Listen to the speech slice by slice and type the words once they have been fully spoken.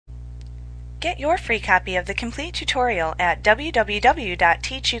Get your free copy of the complete tutorial at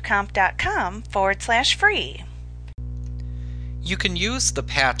www.teachucomp.com/free. You can use the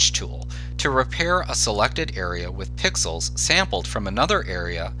patch tool to repair a selected area with pixels sampled from another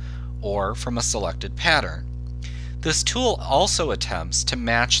area or from a selected pattern. This tool also attempts to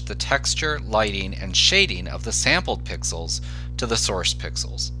match the texture, lighting, and shading of the sampled pixels to the source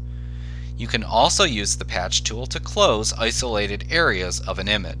pixels. You can also use the patch tool to close isolated areas of an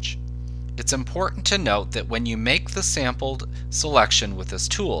image. It's important to note that when you make the sampled selection with this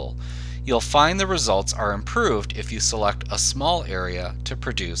tool, you'll find the results are improved if you select a small area to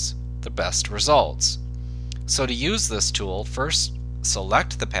produce the best results. So to use this tool, first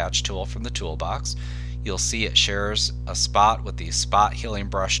select the patch tool from the toolbox. You'll see it shares a spot with the spot healing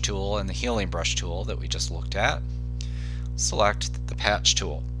brush tool and the healing brush tool that we just looked at. Select the patch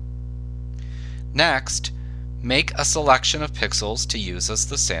tool. Next, make a selection of pixels to use as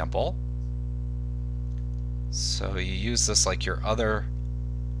the sample. So you use this like your other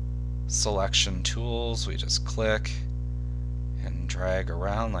selection tools. We just click and drag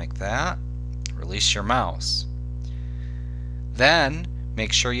around like that. Release your mouse. Then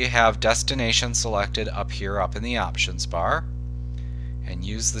make sure you have destination selected up here up in the options bar, and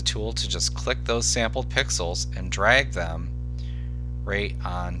use the tool to just click those sampled pixels and drag them right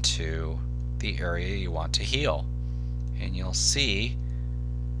onto the area you want to heal. And you'll see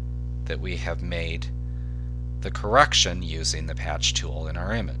that we have made the correction using the patch tool in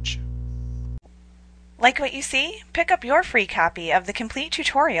our image. Like what you see? Pick up your free copy of the complete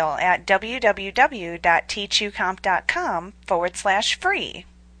tutorial at www.teachucomp.com/free.